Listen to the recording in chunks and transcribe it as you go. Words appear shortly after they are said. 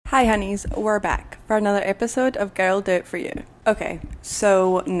Hi honeys, we're back for another episode of Girl Do It For You. Okay,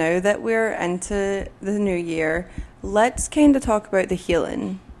 so now that we're into the new year, let's kind of talk about the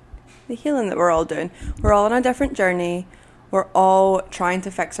healing that we're all doing. We're all on a different journey, we're all trying to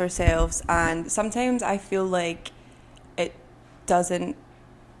fix ourselves, and sometimes I feel like it doesn't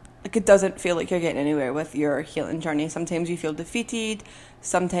feel like you're getting anywhere with your healing journey. Sometimes you feel defeated,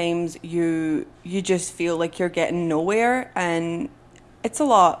 sometimes you just feel like you're getting nowhere, and it's a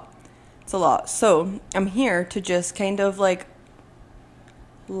lot. So I'm here to just kind of like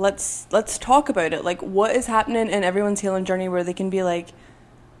let's talk about it. Like, what is happening in everyone's healing journey where they can be like,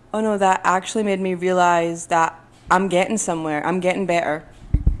 oh no, that actually made me realize that I'm getting somewhere, I'm getting better.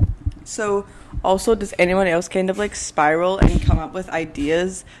 So also, does anyone else kind of like spiral and come up with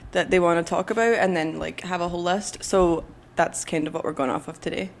ideas that they want to talk about and then like have a whole list? So that's kind of what we're going off of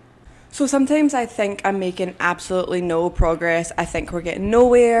today. So sometimes I think I'm making absolutely no progress. I think we're getting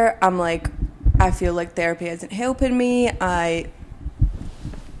nowhere. I feel like therapy isn't helping me. I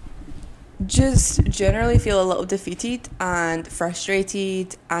just generally feel a little defeated and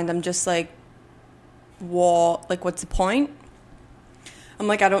frustrated, and I'm just like, what's the point? I'm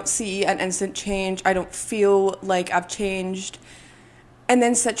like, I don't see an instant change. I don't feel like I've changed. And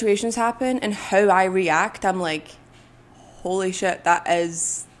then situations happen, and how I react, I'm like, holy shit,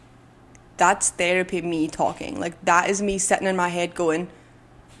 that's therapy me talking. Like, that is me sitting in my head going,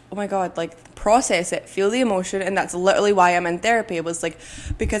 oh my God, like, process it, feel the emotion. And that's literally why I'm in therapy. It was like,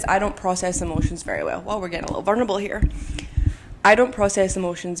 because I don't process emotions very well. Well, we're getting a little vulnerable here. I don't process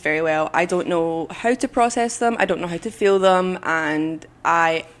emotions very well. I don't know how to process them. I don't know how to feel them. And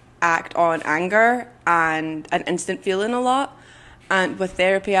I act on anger and an instant feeling a lot. And with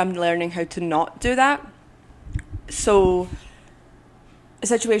therapy, I'm learning how to not do that. So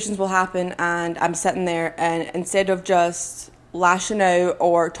situations will happen and I'm sitting there, and instead of just lashing out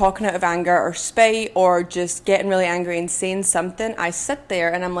or talking out of anger or spite or just getting really angry and saying something, I sit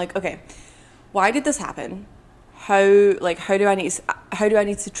there and I'm like, okay, why did this happen? How do I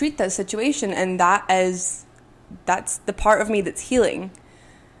need to treat this situation? And that's the part of me that's healing.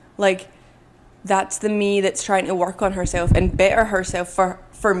 Like, that's the me that's trying to work on herself and better herself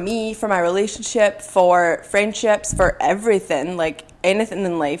for me, for my relationship, for friendships, for everything, like anything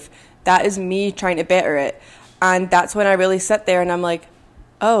in life. That is me trying to better it. And that's when I really sit there and I'm like,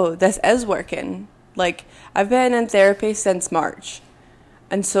 oh, this is working. Like, I've been in therapy since March,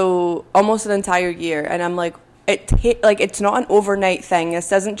 and so almost an entire year, and I'm like, it's not an overnight thing. This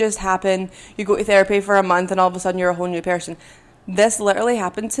doesn't just happen. You go to therapy for a month and all of a sudden you're a whole new person. This literally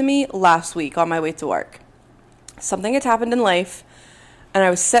happened to me last week on my way to work. Something had happened in life, and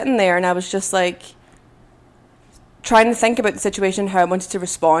I was sitting there and I was just like trying to think about the situation, how I wanted to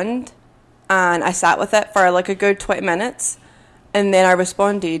respond. And I sat with it for like a good 20 minutes, and then I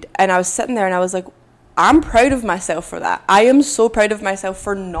responded, and I was sitting there and I was like, I'm proud of myself for that. I am so proud of myself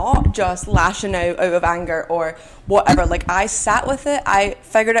for not just lashing out of anger or whatever. Like, I sat with it, I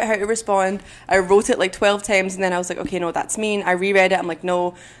figured out how to respond, I wrote it like 12 times, and then I was like, okay, no, that's mean. I reread it, I'm like,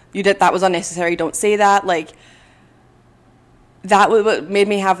 no, that was unnecessary, don't say that. Like, that was what made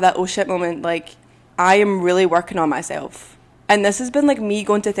me have that oh shit moment. Like, I am really working on myself. And this has been like me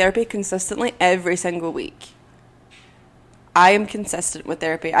going to therapy consistently every single week. I am consistent with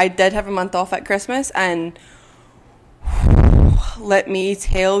therapy. I did have a month off at Christmas, and let me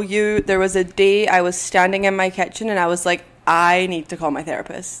tell you, there was a day I was standing in my kitchen and I was like, I need to call my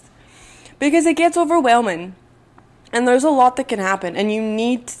therapist. Because it gets overwhelming. And there's a lot that can happen, and you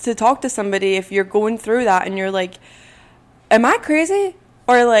need to talk to somebody if you're going through that and you're like, am I crazy?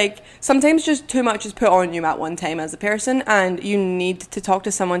 Or like, sometimes just too much is put on you at one time as a person, and you need to talk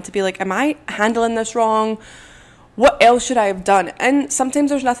to someone to be like, am I handling this wrong? What else should I have done? And sometimes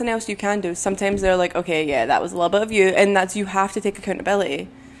there's nothing else you can do. Sometimes they're like, okay, yeah, that was a little bit of you, and that's, you have to take accountability.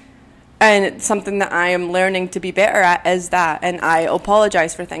 And it's something that I am learning to be better at is that, and I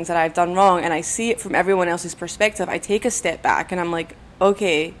apologize for things that I've done wrong, and I see it from everyone else's perspective. I take a step back and I'm like,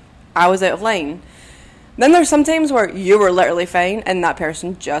 okay, I was out of line. Then there's some times where you were literally fine and that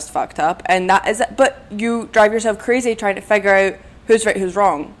person just fucked up, and that is it. But you drive yourself crazy trying to figure out who's right, who's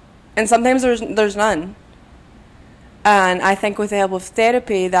wrong, and sometimes there's none. And I think with the help of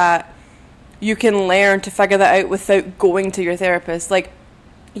therapy that you can learn to figure that out without going to your therapist. Like,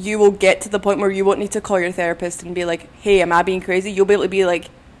 you will get to the point where you won't need to call your therapist and be like, hey, am I being crazy? You'll be able to be like,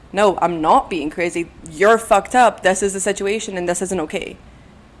 no, I'm not being crazy. You're fucked up. This is the situation and this isn't okay.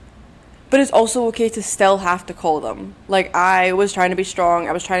 But it's also okay to still have to call them. Like, I was trying to be strong.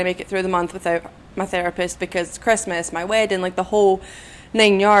 I was trying to make it through the month without my therapist because it's Christmas, my wedding, like the whole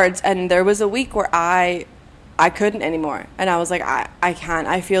 9 yards. And there was a week where I I couldn't anymore. And I was like, I can't.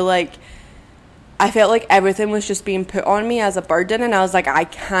 I felt like everything was just being put on me as a burden, and I was like, I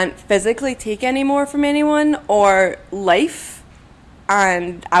can't physically take any more from anyone or life,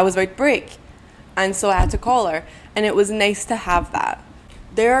 and I was about to break. And so I had to call her, and it was nice to have that.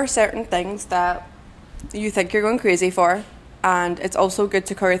 There are certain things that you think you're going crazy for, and it's also good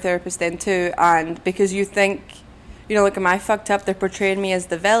to call your therapist then too, and because you think, you know, like, am I fucked up? They're portraying me as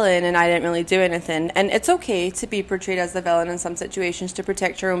the villain and I didn't really do anything. And it's okay to be portrayed as the villain in some situations to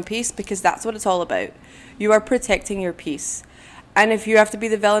protect your own peace, because that's what it's all about. You are protecting your peace. And if you have to be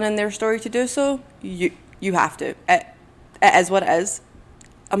the villain in their story to do so, you have to. It is what it is.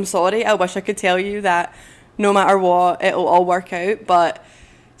 I'm sorry. I wish I could tell you that no matter what, it'll all work out. But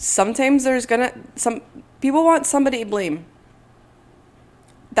sometimes some people want somebody to blame.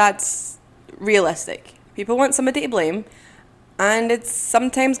 That's realistic. People want somebody to blame, and it's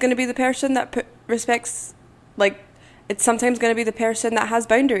sometimes going to be the person that it's sometimes going to be the person that has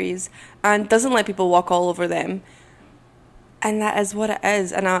boundaries and doesn't let people walk all over them. And that is what it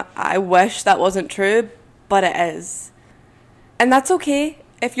is. And I wish that wasn't true, but it is. And that's okay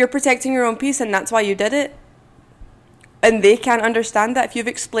if you're protecting your own peace and that's why you did it. And they can't understand that. If you've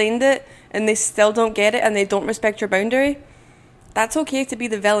explained it and they still don't get it and they don't respect your boundary, that's okay to be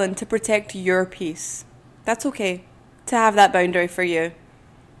the villain, to protect your peace. That's okay to have that boundary for you.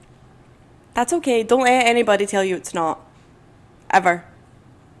 That's okay. Don't let anybody tell you it's not. Ever.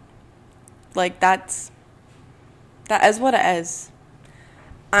 Like, that is what it is.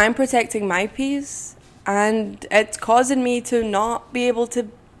 I'm protecting my peace, and it's causing me to not be able to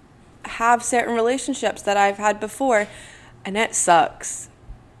have certain relationships that I've had before, and it sucks.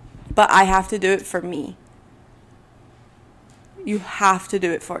 But I have to do it for me. You have to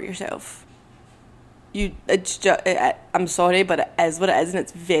do it for yourself. I'm sorry, but it is what it is, and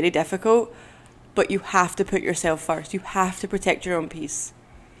it's very difficult. But you have to put yourself first. You have to protect your own peace.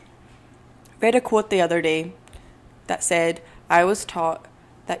 I read a quote the other day that said, I was taught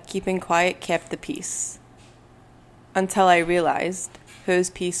that keeping quiet kept the peace, until I realized whose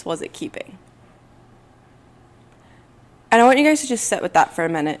peace was it keeping. And I want you guys to just sit with that for a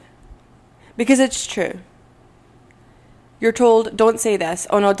minute, because it's true. You're told, don't say this.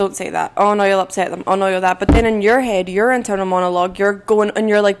 Oh no, don't say that. Oh no, you'll upset them. Oh no, you're that. But then in your head, your internal monologue, you're going, and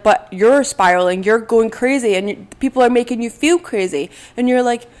you're like, but you're spiraling, you're going crazy, and people are making you feel crazy. And you're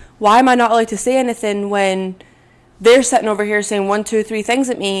like, why am I not allowed to say anything when they're sitting over here saying 1, 2, 3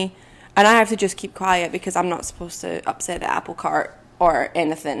 things at me, and I have to just keep quiet because I'm not supposed to upset the apple cart or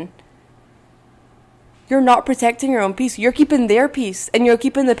anything. You're not protecting your own peace. You're keeping their peace, and you're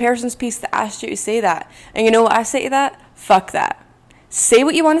keeping the person's peace that asked you to say that. And you know what I say to that? Fuck that. Say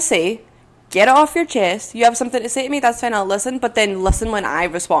what you want to say. Get it off your chest. You have something to say to me, that's fine, I'll listen, but then listen when I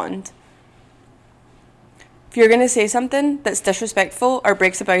respond. If you're going to say something that's disrespectful or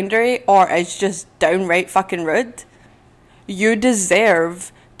breaks a boundary or is just downright fucking rude, you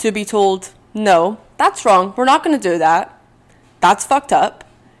deserve to be told, no, that's wrong. We're not going to do that. That's fucked up.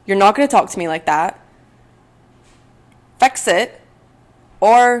 You're not going to talk to me like that. Fix it,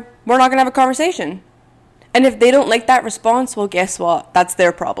 or we're not going to have a conversation. And if they don't like that response, well, guess what? That's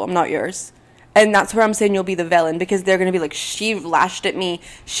their problem, not yours. And that's where I'm saying you'll be the villain, because they're going to be like, she lashed at me,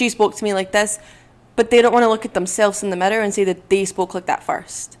 she spoke to me like this, but they don't want to look at themselves in the mirror and say that they spoke like that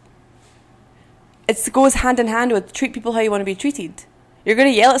first. It goes hand in hand with treat people how you want to be treated. You're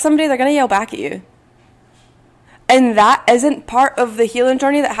going to yell at somebody, they're going to yell back at you. And that isn't part of the healing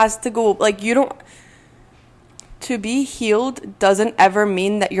journey that has to go, like, you don't... To be healed doesn't ever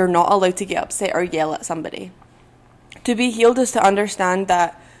mean that you're not allowed to get upset or yell at somebody. To be healed is to understand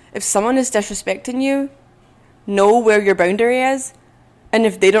that if someone is disrespecting you, know where your boundary is, and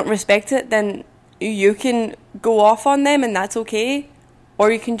if they don't respect it, then you can go off on them and that's okay,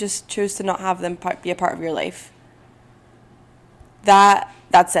 or you can just choose to not have them be a part of your life.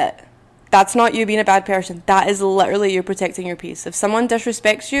 That's it. That's not you being a bad person. That is literally you protecting your peace. If someone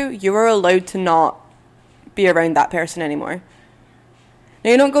disrespects you, you are allowed to not be around that person anymore.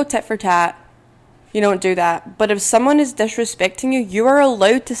 Now, you don't go tit for tat. You don't do that. But if someone is disrespecting you, you are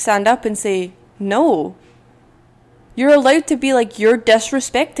allowed to stand up and say, no. You're allowed to be like, you're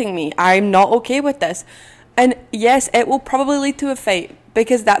disrespecting me. I'm not okay with this. And yes, it will probably lead to a fight,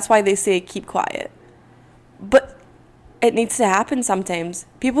 because that's why they say keep quiet. But it needs to happen sometimes.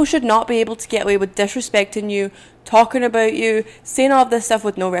 People should not be able to get away with disrespecting you, talking about you, saying all of this stuff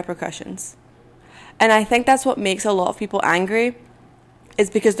with no repercussions. And I think that's what makes a lot of people angry,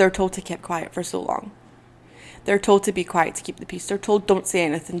 is because they're told to keep quiet for so long. They're told to be quiet to keep the peace. They're told don't say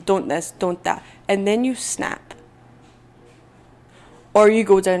anything, don't this, don't that. And then you snap. or you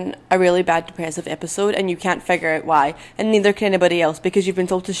go down a really bad depressive episode and you can't figure out why, and neither can anybody else because you've been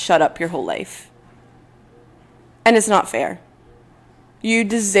told to shut up your whole life. And it's not fair. You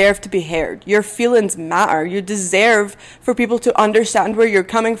deserve to be heard. Your feelings matter. You deserve for people to understand where you're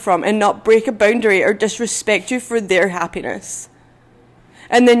coming from and not break a boundary or disrespect you for their happiness.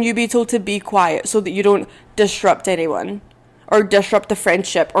 And then you be told to be quiet so that you don't disrupt anyone or disrupt the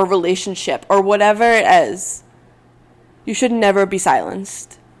friendship or relationship or whatever it is. You should never be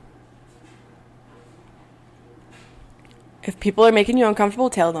silenced. If people are making you uncomfortable,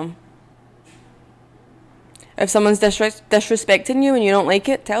 tell them. If someone's disrespecting you and you don't like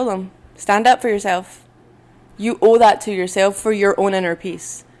it, tell them. Stand up for yourself. You owe that to yourself for your own inner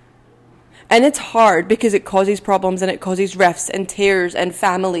peace. And it's hard because it causes problems and it causes rifts and tears and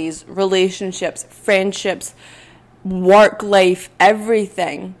families, relationships, friendships, work life,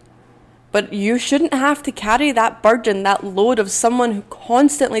 everything. But you shouldn't have to carry that burden, that load of someone who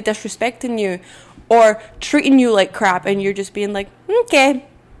constantly disrespecting you or treating you like crap and you're just being like, okay,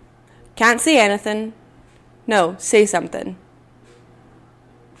 can't say anything. No, say something.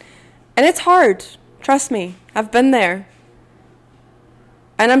 And it's hard. Trust me. I've been there.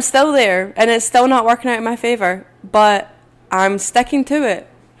 And I'm still there. And it's still not working out in my favour. But I'm sticking to it.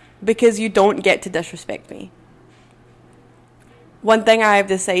 Because you don't get to disrespect me. One thing I've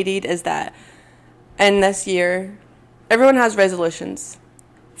decided is that in this year, everyone has resolutions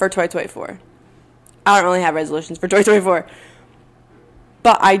for 2024. I don't really have resolutions for 2024.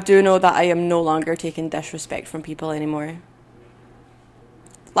 But I do know that I am no longer taking disrespect from people anymore.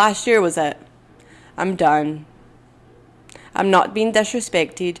 Last year was it. I'm done. I'm not being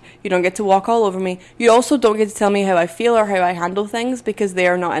disrespected. You don't get to walk all over me. You also don't get to tell me how I feel or how I handle things because they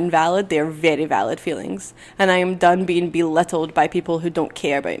are not invalid. They are very valid feelings. And I am done being belittled by people who don't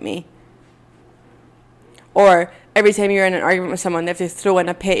care about me. Or every time you're in an argument with someone, they have to throw in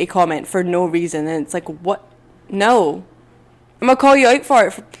a petty comment for no reason. And it's like, what? No. I'm going to call you out for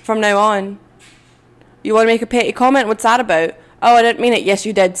it from now on. You want to make a petty comment? What's that about? Oh, I didn't mean it. Yes,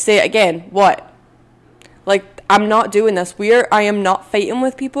 you did. Say it again. What? Like, I'm not doing this. I am not fighting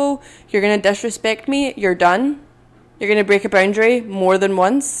with people. You're going to disrespect me. You're done. You're going to break a boundary more than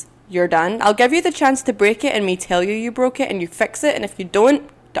once. You're done. I'll give you the chance to break it and me tell you you broke it and you fix it. And if you don't,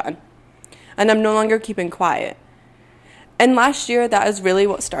 done. And I'm no longer keeping quiet. And last year, that is really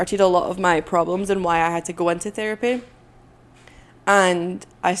what started a lot of my problems and why I had to go into therapy. And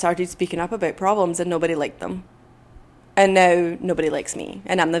I started speaking up about problems and nobody liked them. And now nobody likes me.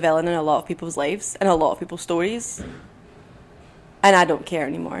 And I'm the villain in a lot of people's lives and a lot of people's stories. And I don't care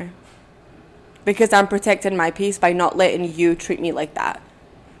anymore. Because I'm protecting my peace by not letting you treat me like that.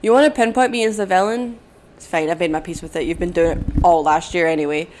 You want to pinpoint me as the villain? It's fine, I've made my peace with it. You've been doing it all last year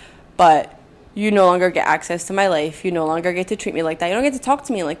anyway. But you no longer get access to my life. You no longer get to treat me like that. You don't get to talk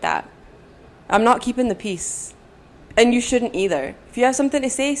to me like that. I'm not keeping the peace. And you shouldn't either. If you have something to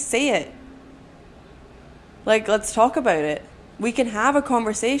say, say it. Like, let's talk about it. We can have a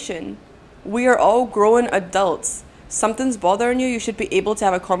conversation. We are all grown adults. Something's bothering you, you should be able to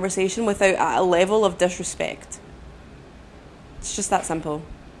have a conversation without a level of disrespect. It's just that simple.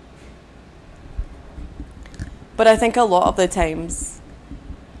 But I think a lot of the times,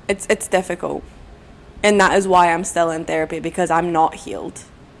 it's difficult. And that is why I'm still in therapy, because I'm not healed.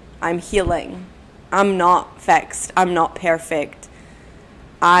 I'm healing. I'm not fixed. I'm not perfect.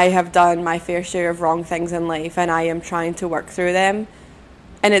 I have done my fair share of wrong things in life and I am trying to work through them.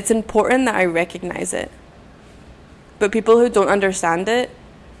 And it's important that I recognize it. But people who don't understand it,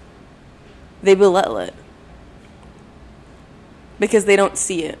 they belittle it. Because they don't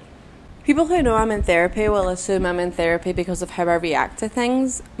see it. People who know I'm in therapy will assume I'm in therapy because of how I react to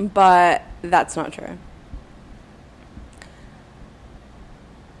things, but that's not true.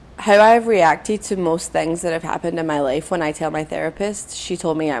 How I've reacted to most things that have happened in my life, when I tell my therapist, she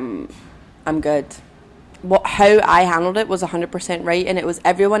told me I'm good. How I handled it was 100% right, and it was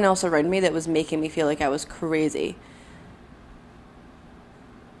everyone else around me that was making me feel like I was crazy.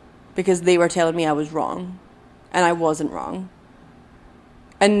 Because they were telling me I was wrong, and I wasn't wrong.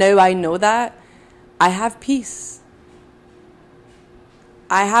 And now I know that, I have peace.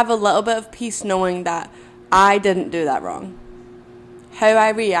 I have a little bit of peace knowing that I didn't do that wrong. How I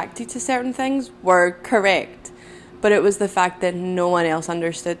reacted to certain things were correct, but it was the fact that no one else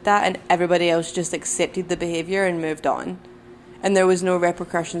understood that and everybody else just accepted the behaviour and moved on. And there was no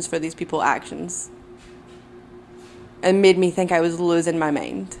repercussions for these people's actions. It made me think I was losing my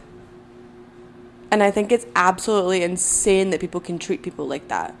mind. And I think it's absolutely insane that people can treat people like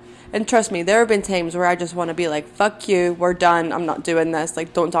that. And trust me, there have been times where I just want to be like, fuck you, we're done, I'm not doing this,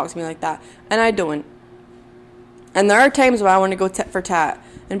 like, don't talk to me like that. And I don't. And there are times where I want to go tit for tat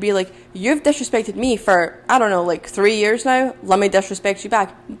and be like, you've disrespected me for, I don't know, like 3 years now. Let me disrespect you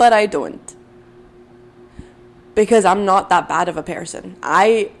back. But I don't. Because I'm not that bad of a person.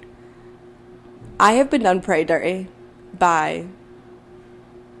 I have been done pretty dirty by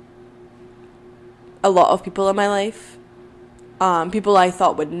a lot of people in my life. People I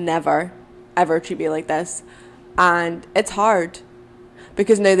thought would never, ever treat me like this. And it's hard.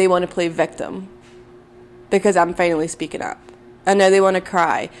 Because now they want to play victim. Because I'm finally speaking up. And now they want to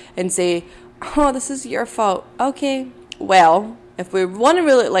cry and say, oh, this is your fault. Okay, well, if we want to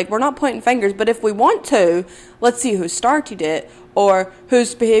really, like, we're not pointing fingers, but if we want to, let's see who started it or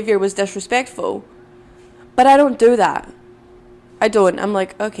whose behavior was disrespectful. But I don't do that. I don't. I'm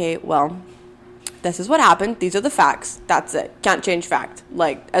like, okay, well, this is what happened. These are the facts. That's it. Can't change fact.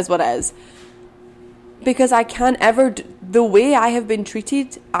 Like, as what it is. Because I can't ever, the way I have been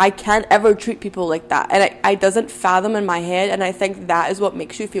treated, I can't ever treat people like that. And I doesn't fathom in my head, and I think that is what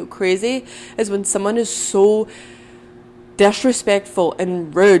makes you feel crazy, is when someone is so disrespectful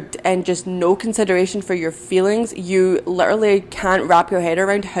and rude and just no consideration for your feelings, you literally can't wrap your head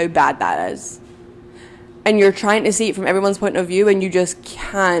around how bad that is. And you're trying to see it from everyone's point of view, and you just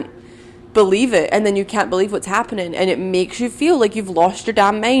can't believe it. And then you can't believe what's happening, and it makes you feel like you've lost your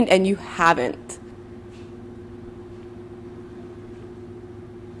damn mind, and you haven't.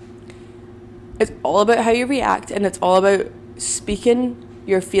 It's all about how you react, and it's all about speaking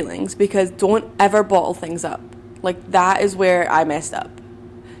your feelings, because don't ever bottle things up. Like, that is where I messed up.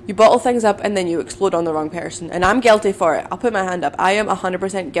 You bottle things up and then you explode on the wrong person. And I'm guilty for it. I'll put my hand up. I am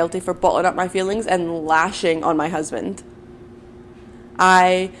 100% guilty for bottling up my feelings and lashing on my husband.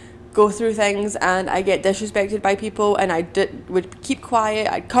 I go through things and I get disrespected by people, and would keep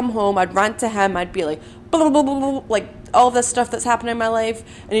quiet. I'd come home, I'd rant to him, I'd be like, blah, blah, blah, blah, like all this stuff that's happening in my life,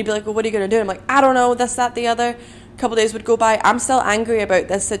 and he'd be like, well, what are you going to do? I'm like, I don't know, this, that, the other. A couple days would go by. I'm still angry about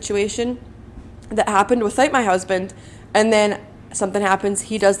this situation that happened without my husband, and then something happens.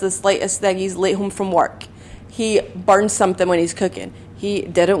 He does the slightest thing. He's late home from work. He burns something when he's cooking. He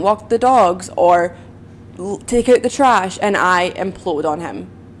didn't walk the dogs or take out the trash, and I implode on him.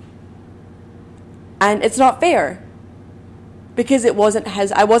 And it's not fair, because it wasn't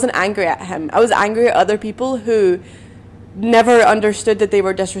his. I wasn't angry at him. I was angry at other people who never understood that they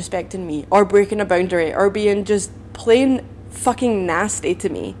were disrespecting me or breaking a boundary or being just plain fucking nasty to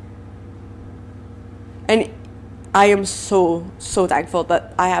me. And I am so thankful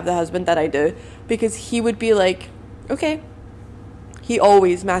that I have the husband that I do, because he would be like, okay. He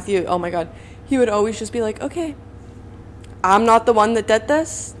always, Matthew, oh my God, he would always just be like, okay, I'm not the one that did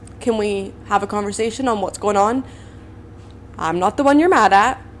this. Can we have a conversation on what's going on? I'm not the one you're mad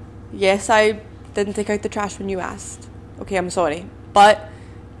at. Yes, I didn't take out the trash when you asked. Okay, I'm sorry. But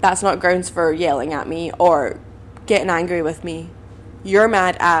that's not grounds for yelling at me or getting angry with me. You're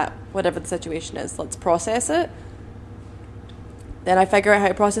mad at whatever the situation is. Let's process it. Then I figure out how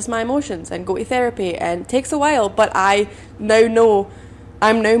to process my emotions and go to therapy, and it takes a while, but I now know,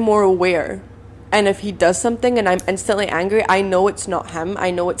 I'm now more aware. And if he does something and I'm instantly angry, I know it's not him. I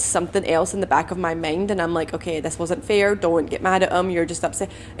know it's something else in the back of my mind, and I'm like, okay, this wasn't fair. Don't get mad at him. You're just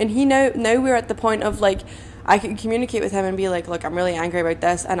upset. And he now we're at the point of, like, I can communicate with him and be like, look, I'm really angry about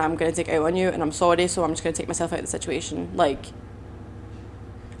this, and I'm going to take it out on you, and I'm sorry, so I'm just going to take myself out of the situation. Like,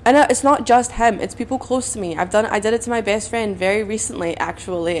 and it's not just him, it's people close to me. I did it to my best friend very recently,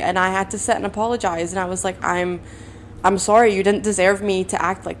 actually, and I had to sit and apologize, and I was like, I'm sorry, you didn't deserve me to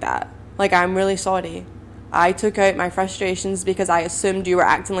act like that. Like, I'm really sorry. I took out my frustrations because I assumed you were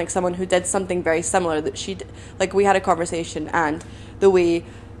acting like someone who did something very similar that she did. Like, we had a conversation, and the way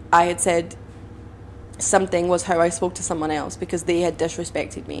I had said something was how I spoke to someone else, because they had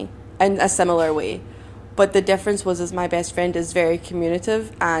disrespected me in a similar way. But the difference was my best friend is very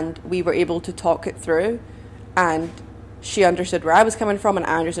communicative, and we were able to talk it through, and she understood where I was coming from and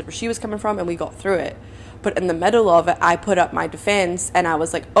I understood where she was coming from, and we got through it. But in the middle of it, I put up my defense, and I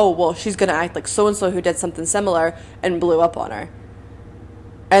was like, oh, well, she's going to act like so-and-so who did something similar, and blew up on her.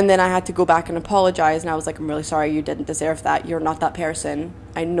 And then I had to go back and apologize, and I was like, I'm really sorry, you didn't deserve that. You're not that person.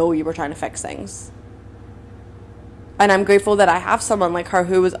 I know you were trying to fix things. And I'm grateful that I have someone like her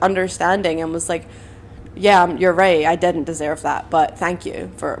who was understanding and was like, yeah, you're right, I didn't deserve that, but thank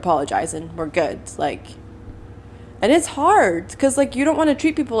you for apologizing. We're good. Like, and it's hard, because, like, you don't want to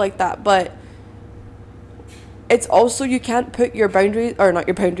treat people like that, but it's also, you can't put your boundaries, or not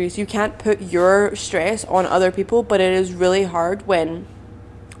your boundaries, you can't put your stress on other people, but it is really hard when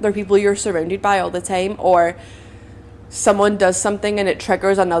they're people you're surrounded by all the time, or someone does something and it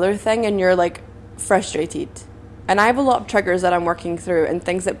triggers another thing, and you're, like, frustrated. And I have a lot of triggers that I'm working through and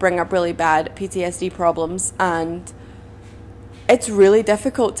things that bring up really bad PTSD problems. And it's really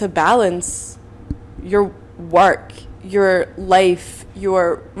difficult to balance your work, your life,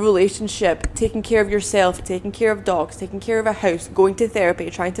 your relationship, taking care of yourself, taking care of dogs, taking care of a house, going to therapy,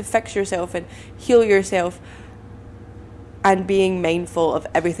 trying to fix yourself and heal yourself, and being mindful of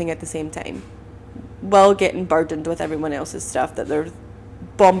everything at the same time, while getting burdened with everyone else's stuff that they're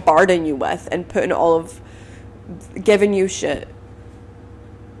bombarding you with and giving you shit.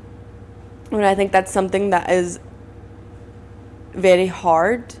 And I think that's something that is very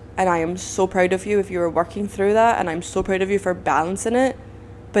hard, and I am so proud of you if you are working through that, and I'm so proud of you for balancing it,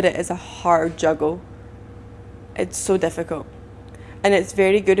 but it is a hard juggle. It's so difficult. And it's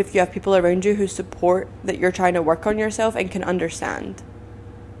very good if you have people around you who support that you're trying to work on yourself and can understand.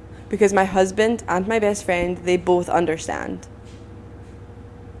 Because my husband and my best friend, they both understand.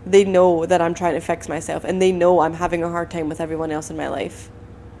 They know that I'm trying to fix myself, and they know I'm having a hard time with everyone else in my life.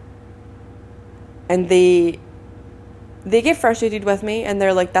 And they get frustrated with me, and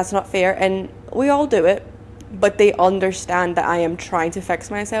they're like, that's not fair, and we all do it, but they understand that I am trying to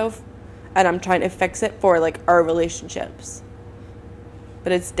fix myself, and I'm trying to fix it for like our relationships.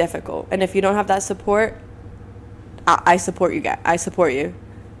 But it's difficult, and if you don't have that support, I support you guys. I support you.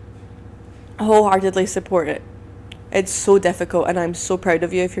 I wholeheartedly support it. It's so difficult, and I'm so proud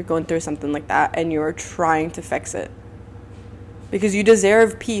of you if you're going through something like that and you're trying to fix it. Because you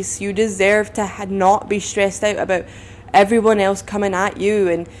deserve peace. You deserve to not be stressed out about everyone else coming at you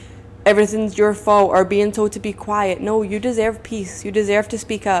and everything's your fault or being told to be quiet. No, you deserve peace. You deserve to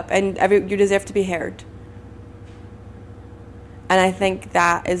speak up, and you deserve to be heard. And I think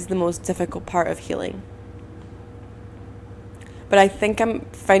that is the most difficult part of healing. But I think I'm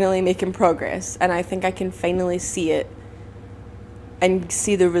finally making progress, and I think I can finally see it and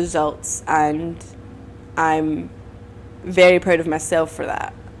see the results, and I'm very proud of myself for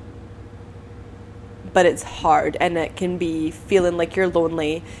that. But it's hard, and it can be feeling like you're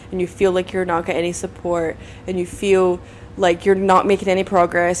lonely, and you feel like you're not getting any support, and you feel like you're not making any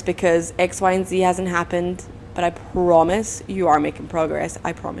progress because X, Y, and Z hasn't happened. But I promise you are making progress.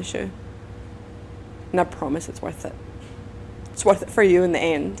 I promise you. And I promise it's worth it. It's worth it for you in the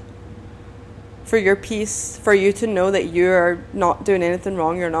end. For your peace, for you to know that you're not doing anything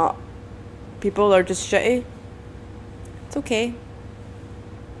wrong. People are just shitty. It's okay.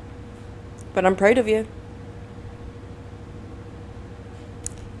 But I'm proud of you.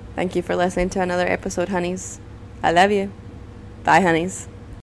 Thank you for listening to another episode, honeys. I love you. Bye, honeys.